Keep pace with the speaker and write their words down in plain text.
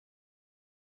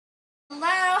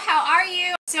Hello, how are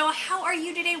you? So how are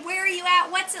you today? Where are you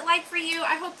at? What's it like for you?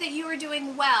 I hope that you are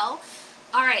doing well.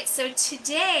 All right, so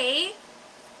today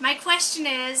my question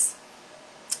is,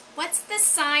 what's the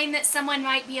sign that someone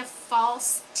might be a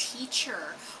false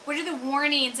teacher? What are the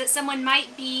warnings that someone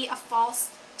might be a false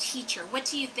teacher? What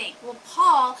do you think? Well,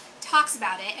 Paul talks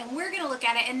about it, and we're going to look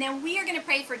at it, and then we are going to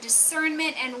pray for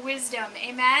discernment and wisdom.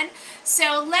 Amen?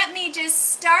 So let me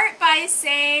just start by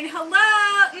saying,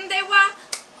 hello, ndewa.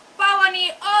 Bawani,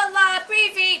 hola,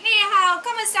 privi, ni hao,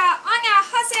 kamusta,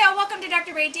 annyeonghaseyo. Welcome to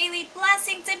Dr. Berry Daily.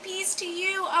 Blessings and peace to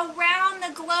you around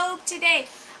the globe today.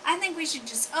 I think we should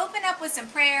just open up with some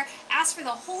prayer, ask for the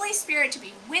Holy Spirit to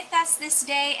be with us this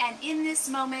day and in this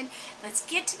moment. Let's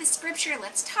get to the scripture,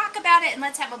 let's talk about it, and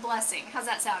let's have a blessing. How's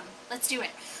that sound? Let's do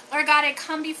it. Lord God, I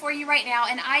come before you right now,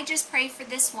 and I just pray for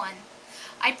this one.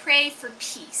 I pray for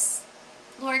peace.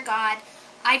 Lord God,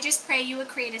 I just pray you would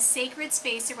create a sacred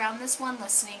space around this one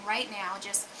listening right now,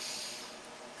 just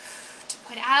to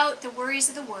put out the worries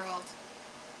of the world.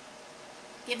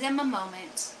 Give them a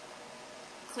moment.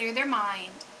 Clear their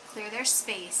mind. Clear their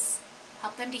space.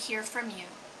 Help them to hear from you.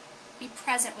 Be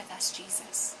present with us,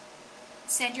 Jesus.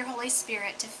 Send your Holy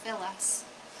Spirit to fill us.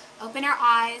 Open our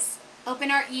eyes.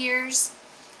 Open our ears.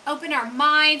 Open our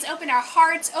minds, open our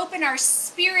hearts, open our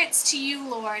spirits to you,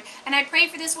 Lord. And I pray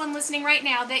for this one listening right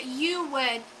now that you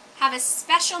would have a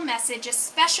special message, a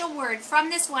special word from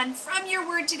this one, from your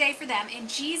word today for them. In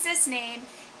Jesus' name,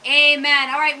 amen.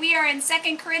 All right, we are in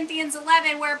 2 Corinthians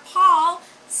 11 where Paul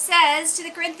says to the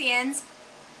Corinthians,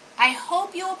 I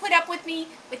hope you will put up with me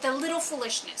with a little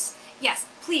foolishness. Yes,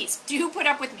 please do put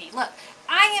up with me. Look,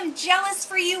 I am jealous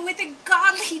for you with a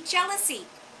godly jealousy.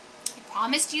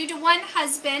 Promised you to one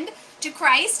husband, to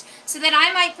Christ, so that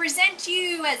I might present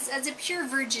you as a pure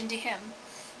virgin to him.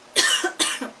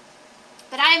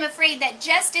 But I am afraid that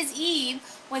just as Eve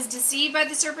was deceived by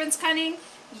the serpent's cunning,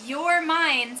 your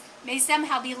minds may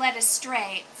somehow be led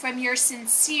astray from your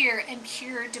sincere and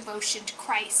pure devotion to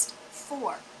Christ.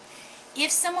 For if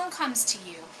someone comes to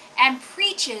you and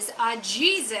preaches a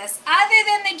Jesus other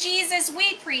than the Jesus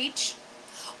we preach,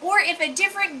 or if a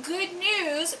different good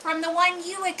news from the one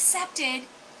you accepted,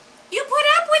 you put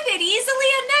up with it easily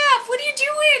enough. What are you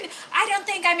doing? I don't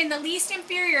think I'm in the least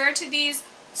inferior to these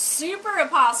super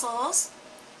apostles.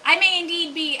 I may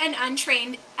indeed be an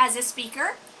untrained as a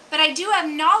speaker, but I do have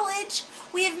knowledge.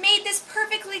 We have made this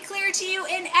perfectly clear to you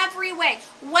in every way.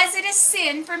 Was it a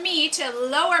sin for me to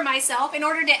lower myself in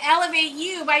order to elevate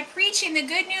you by preaching the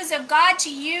good news of God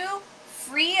to you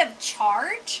free of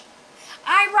charge?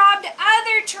 I robbed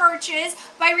other churches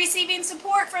by receiving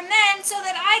support from them so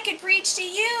that I could preach to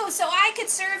you, so I could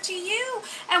serve to you.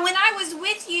 And when I was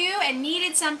with you and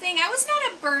needed something, I was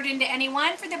not a burden to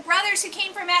anyone, for the brothers who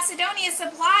came from Macedonia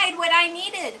supplied what I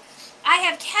needed. I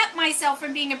have kept myself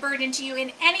from being a burden to you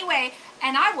in any way,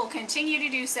 and I will continue to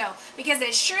do so, because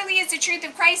as surely as the truth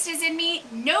of Christ is in me,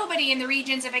 nobody in the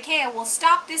regions of Achaia will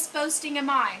stop this boasting of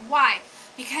mine. Why?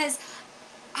 Because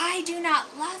I do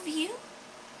not love you.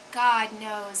 God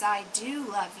knows I do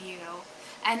love you,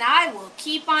 and I will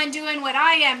keep on doing what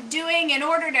I am doing in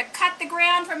order to cut the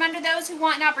ground from under those who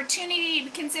want an opportunity to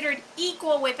be considered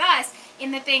equal with us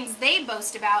in the things they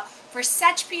boast about. For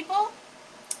such people,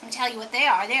 I'll tell you what they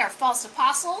are. They are false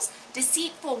apostles,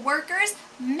 deceitful workers,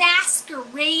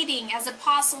 masquerading as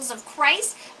apostles of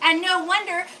Christ, and no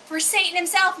wonder, for Satan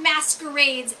himself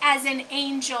masquerades as an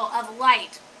angel of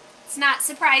light. It's not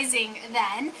surprising,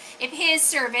 then, if his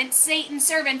servants, Satan's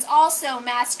servants, also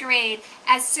masquerade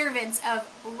as servants of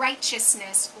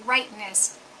righteousness,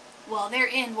 rightness. Well, their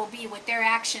end will be what their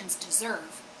actions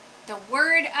deserve. The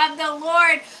word of the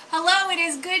Lord. Hello, it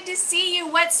is good to see you.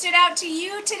 What stood out to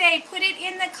you today? Put it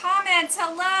in the comments.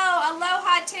 Hello,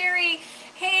 aloha, Terry.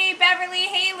 Hey, Beverly.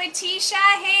 Hey, Letitia.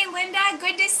 Hey, Linda.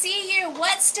 Good to see you.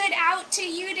 What stood out to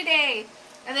you today?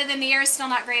 Other than the air is still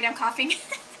not great, I'm coughing.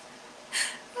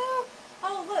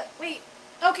 Oh, look, wait.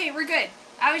 Okay, we're good.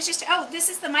 I was just, oh, this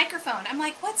is the microphone. I'm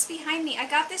like, what's behind me? I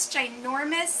got this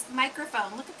ginormous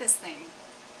microphone. Look at this thing.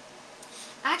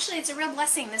 Actually, it's a real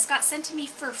blessing. This got sent to me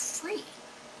for free.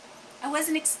 I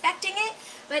wasn't expecting it,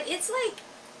 but it's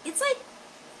like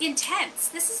intense.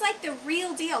 This is like the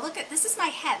real deal. Look at, this is my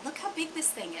head. Look how big this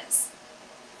thing is.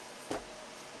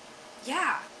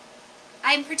 Yeah.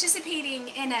 I'm participating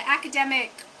in an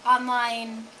academic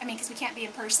online, because we can't be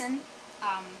in person,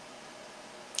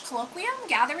 colloquium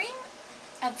gathering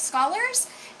of scholars,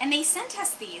 and they sent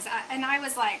us these, and I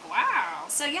was like, wow.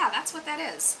 So yeah, that's what that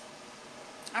is.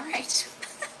 All right.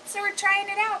 So we're trying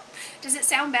it out. Does it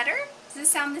sound better? Does it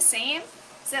sound the same?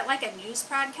 Is it like a news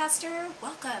broadcaster?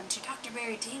 Welcome to Dr.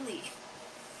 Berry Daily.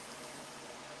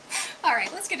 All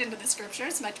right, let's get into the scripture.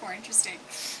 It's much more interesting.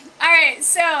 All right,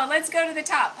 so let's go to the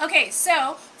top. Okay,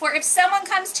 so, for if someone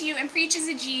comes to you and preaches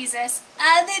a Jesus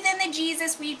other than the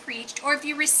Jesus we preached, or if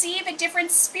you receive a different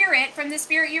spirit from the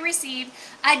spirit you received,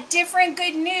 a different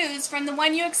good news from the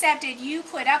one you accepted, you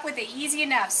put up with it easy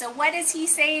enough. So what is he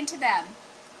saying to them?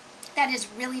 That is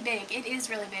really big. It is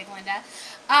really big, Linda.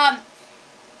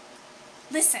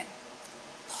 Listen,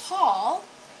 Paul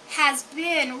has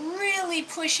been really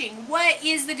pushing what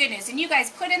is the good news. And you guys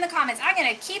put in the comments. I'm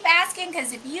going to keep asking,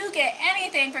 because if you get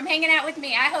anything from hanging out with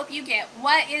me, I hope you get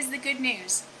what is the good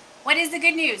news. What is the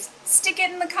good news? Stick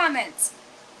it in the comments.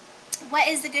 What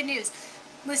is the good news?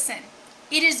 Listen,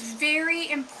 it is very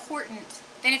important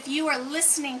that if you are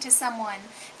listening to someone,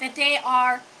 that they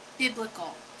are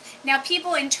biblical. Now,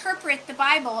 people interpret the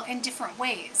Bible in different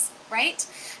ways, right?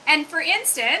 And for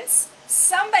instance,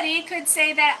 somebody could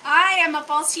say that I am a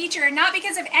false teacher, not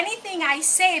because of anything I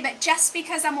say, but just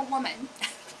because I'm a woman.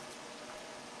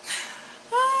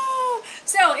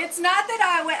 So it's not that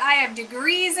I have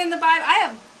degrees in the Bible. I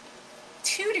have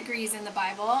 2 degrees in the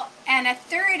Bible, and a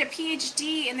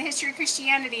PhD in the history of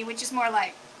Christianity, which is more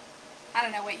like, I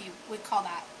don't know what you would call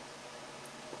that.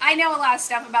 I know a lot of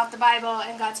stuff about the Bible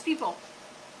and God's people.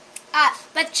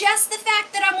 But just the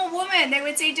fact that I'm a woman, they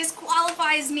would say,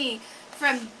 disqualifies me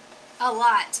from a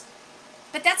lot.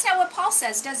 But that's not what Paul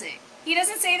says, does it? He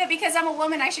doesn't say that because I'm a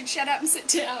woman I should shut up and sit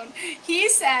down. He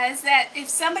says that if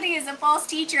somebody is a false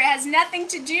teacher, it has nothing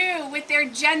to do with their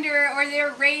gender or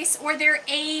their race or their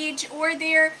age or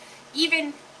their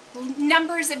even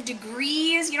numbers of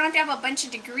degrees. You don't have to have a bunch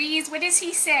of degrees. What does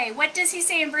he say? What does he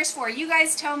say in verse 4? You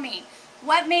guys tell me.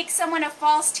 What makes someone a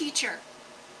false teacher?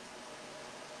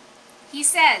 He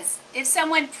says, if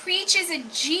someone preaches a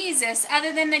Jesus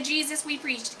other than the Jesus we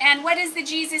preached, and what is the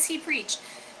Jesus he preached?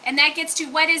 And that gets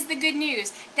to what is the good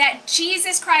news? That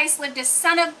Jesus Christ lived he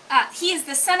is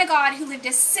the Son of God who lived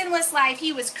a sinless life.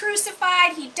 He was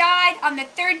crucified, he died, on the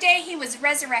 3rd day he was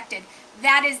resurrected.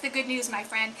 That is the good news, my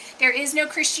friend. There is no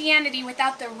Christianity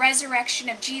without the resurrection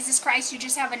of Jesus Christ. You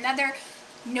just have another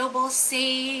noble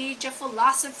sage, a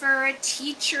philosopher, a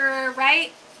teacher,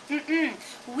 right?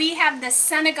 We have the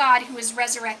Son of God who is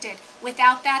resurrected.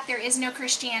 Without that, there is no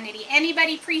Christianity.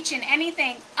 Anybody preaching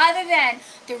anything other than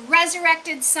the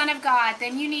resurrected Son of God,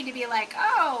 then you need to be like,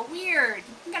 oh, weird.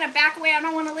 I'm going to back away. I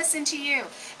don't want to listen to you.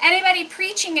 Anybody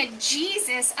preaching a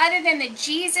Jesus other than the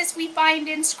Jesus we find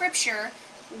in Scripture,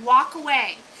 walk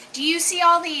away. Do you see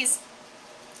all these,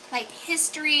 like,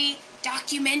 history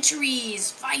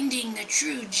documentaries, finding the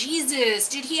true Jesus?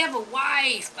 Did he have a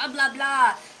wife? Blah, blah,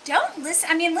 blah. Don't listen.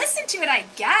 I mean, listen to it, I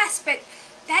guess, but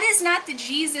that is not the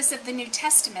Jesus of the New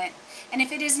Testament. And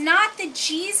if it is not the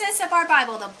Jesus of our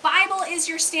Bible, the Bible is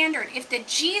your standard. If the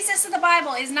Jesus of the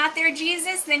Bible is not their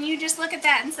Jesus, then you just look at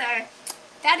that and say,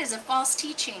 that is a false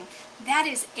teaching. That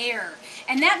is error.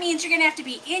 And that means you're going to have to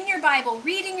be in your Bible,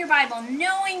 reading your Bible,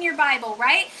 knowing your Bible,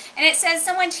 right? And it says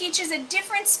someone teaches a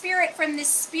different spirit from the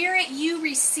spirit you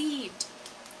received.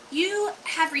 You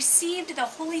have received the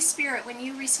Holy Spirit when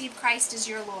you receive Christ as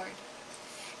your Lord.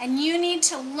 And you need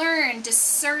to learn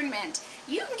discernment.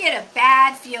 You can get a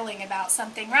bad feeling about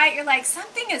something, right? You're like,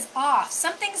 something is off.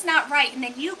 Something's not right. And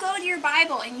then you go to your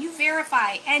Bible and you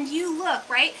verify and you look,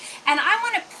 right? And I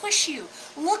want to push you.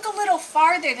 Look a little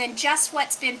farther than just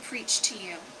what's been preached to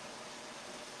you.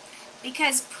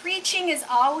 Because preaching is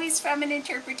always from an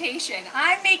interpretation.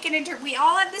 We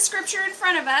all have the Scripture in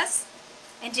front of us.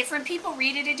 And different people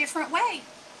read it a different way.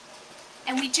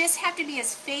 And we just have to be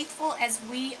as faithful as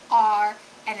we are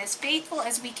and as faithful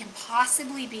as we can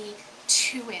possibly be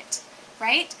to it,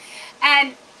 right?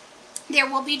 And there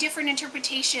will be different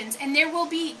interpretations, and there will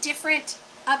be different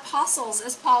apostles,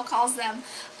 as Paul calls them,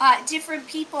 different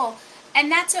people,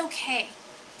 and that's okay,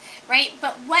 right?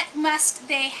 But what must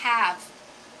they have?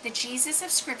 The Jesus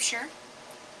of Scripture,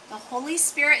 the Holy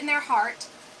Spirit in their heart,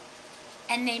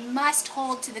 and they must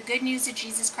hold to the good news of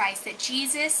Jesus Christ, that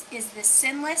Jesus is the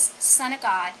sinless Son of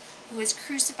God who was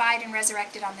crucified and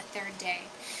resurrected on the 3rd day.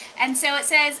 And so it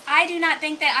says, I do not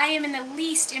think that I am in the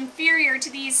least inferior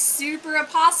to these super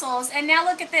apostles. And now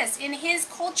look at this. In his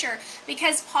culture,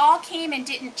 because Paul came and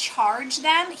didn't charge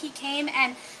them, he came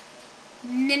and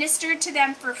ministered to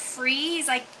them for free. He's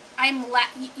like,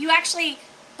 you actually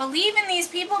believe in these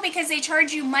people because they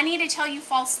charge you money to tell you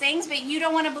false things, but you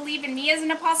don't want to believe in me as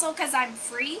an apostle because I'm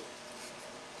free?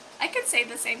 I could say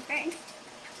the same thing.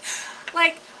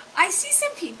 Like, I see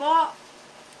some people,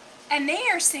 and they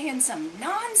are saying some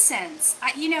nonsense.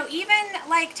 Even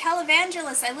like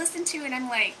televangelists I listen to, and I'm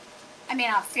like, in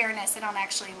all fairness, I don't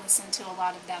actually listen to a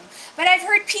lot of them. But I've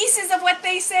heard pieces of what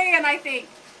they say, and I think,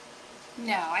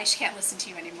 no, I can't listen to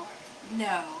you anymore.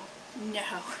 No.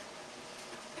 No.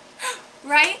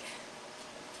 Right?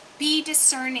 Be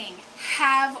discerning.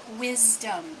 Have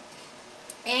wisdom.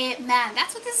 Amen.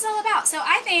 That's what this is all about. So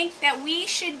I think that we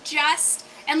should just,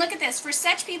 and look at this, for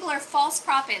such people are false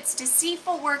prophets,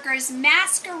 deceitful workers,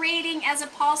 masquerading as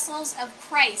apostles of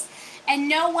Christ. And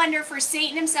no wonder, for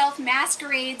Satan himself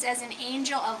masquerades as an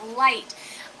angel of light.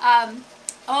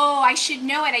 Oh, I should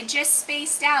know it. I just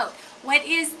spaced out. What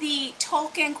is the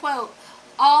Tolkien quote?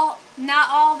 Not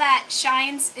all that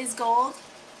shines is gold,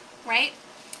 right?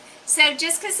 So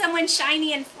just because someone's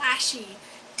shiny and flashy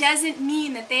doesn't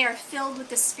mean that they are filled with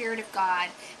the Spirit of God.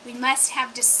 We must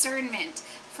have discernment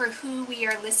for who we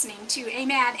are listening to.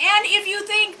 Amen. And if you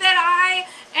think that I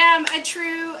am a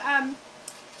true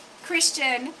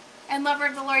Christian and lover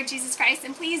of the Lord Jesus Christ,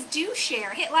 then please do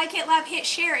share. Hit like, hit love, hit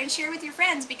share, and share with your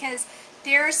friends, because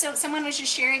someone was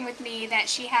just sharing with me that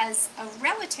she has a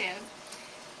relative,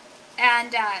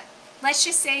 and let's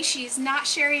just say she's not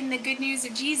sharing the good news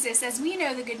of Jesus as we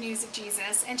know the good news of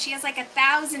Jesus, and she has like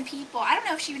 1,000 people. I don't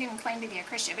know if she would even claim to be a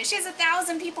Christian, but she has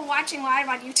 1,000 people watching live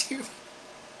on YouTube.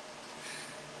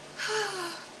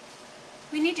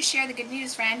 We need to share the good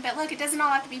news, friend. But look, it doesn't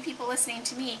all have to be people listening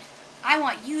to me. I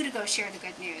want you to go share the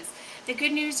good news. The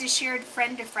good news is shared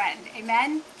friend to friend.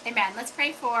 Amen? Amen. Let's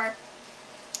pray for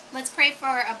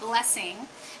a blessing,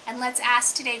 and let's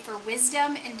ask today for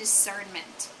wisdom and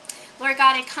discernment. Lord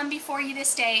God, I come before you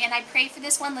this day, and I pray for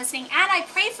this one listening, and I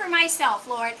pray for myself,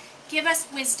 Lord. Give us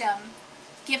wisdom.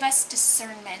 Give us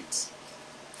discernment.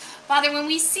 Father, when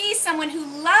we see someone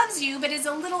who loves you but is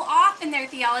a little off in their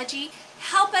theology,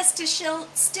 help us to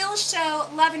still show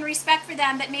love and respect for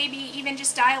them, but maybe even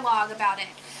just dialogue about it.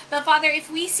 But Father,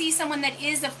 if we see someone that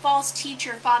is a false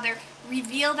teacher, Father,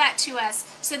 reveal that to us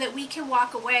so that we can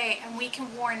walk away and we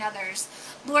can warn others.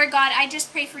 Lord God, I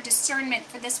just pray for discernment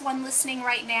for this one listening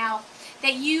right now,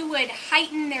 that you would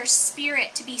heighten their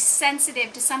spirit to be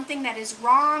sensitive to something that is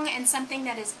wrong and something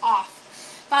that is off.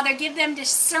 Father, give them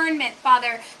discernment,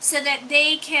 Father, so that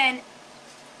they can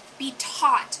be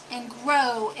taught and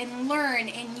grow and learn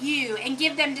in you, and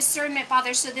give them discernment,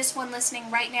 Father, so this one listening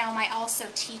right now might also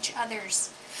teach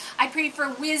others. I pray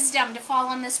for wisdom to fall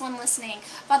on this one listening.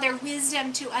 Father,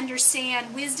 wisdom to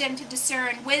understand, wisdom to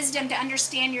discern, wisdom to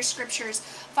understand your scriptures.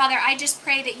 Father, I just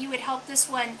pray that you would help this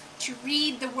one to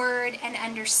read the word and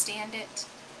understand it.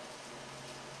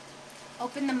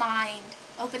 Open the mind,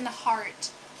 open the heart,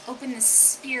 open the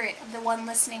spirit of the one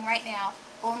listening right now,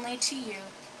 only to you.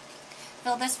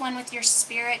 Fill this one with your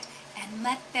spirit and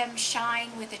let them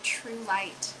shine with a true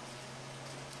light.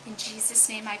 In Jesus'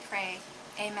 name I pray.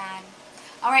 Amen.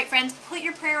 All right, friends, put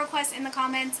your prayer requests in the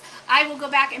comments. I will go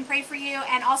back and pray for you,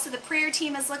 and also the prayer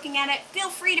team is looking at it. Feel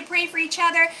free to pray for each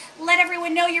other. Let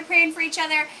everyone know you're praying for each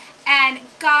other, and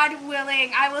God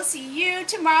willing, I will see you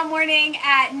tomorrow morning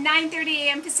at 9:30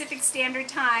 a.m. Pacific Standard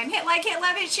Time. Hit like, hit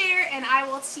love, hit share, and I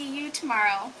will see you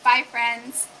tomorrow. Bye,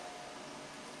 friends.